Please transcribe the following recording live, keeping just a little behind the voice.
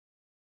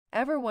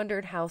Ever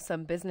wondered how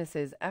some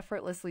businesses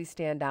effortlessly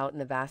stand out in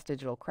the vast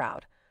digital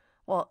crowd,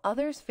 while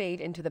others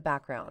fade into the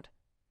background?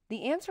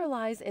 The answer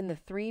lies in the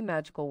three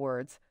magical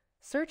words: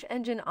 search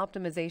engine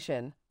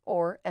optimization,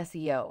 or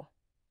SEO.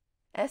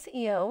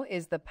 SEO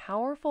is the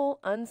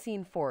powerful,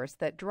 unseen force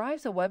that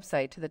drives a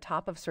website to the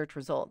top of search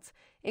results,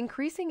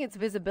 increasing its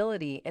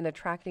visibility and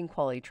attracting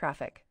quality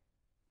traffic.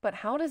 But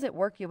how does it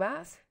work, you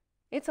ask?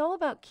 It's all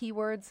about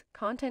keywords,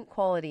 content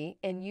quality,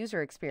 and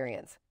user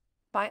experience.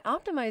 By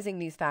optimizing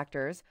these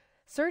factors,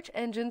 search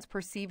engines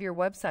perceive your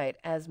website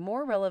as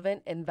more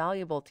relevant and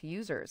valuable to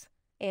users.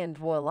 And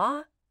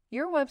voila!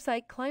 Your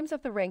website climbs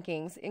up the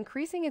rankings,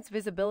 increasing its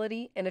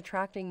visibility and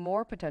attracting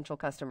more potential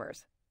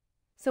customers.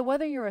 So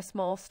whether you're a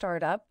small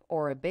startup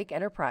or a big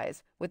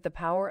enterprise, with the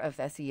power of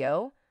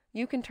SEO,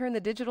 you can turn the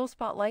digital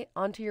spotlight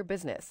onto your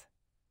business.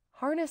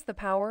 Harness the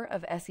power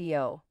of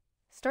SEO.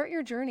 Start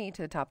your journey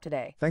to the top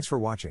today. Thanks for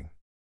watching.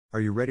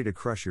 Are you ready to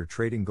crush your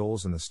trading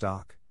goals in the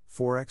stock,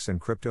 Forex and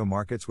crypto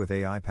markets with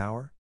AI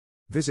power?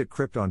 Visit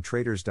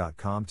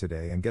KryptonTraders.com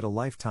today and get a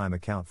lifetime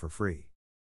account for free.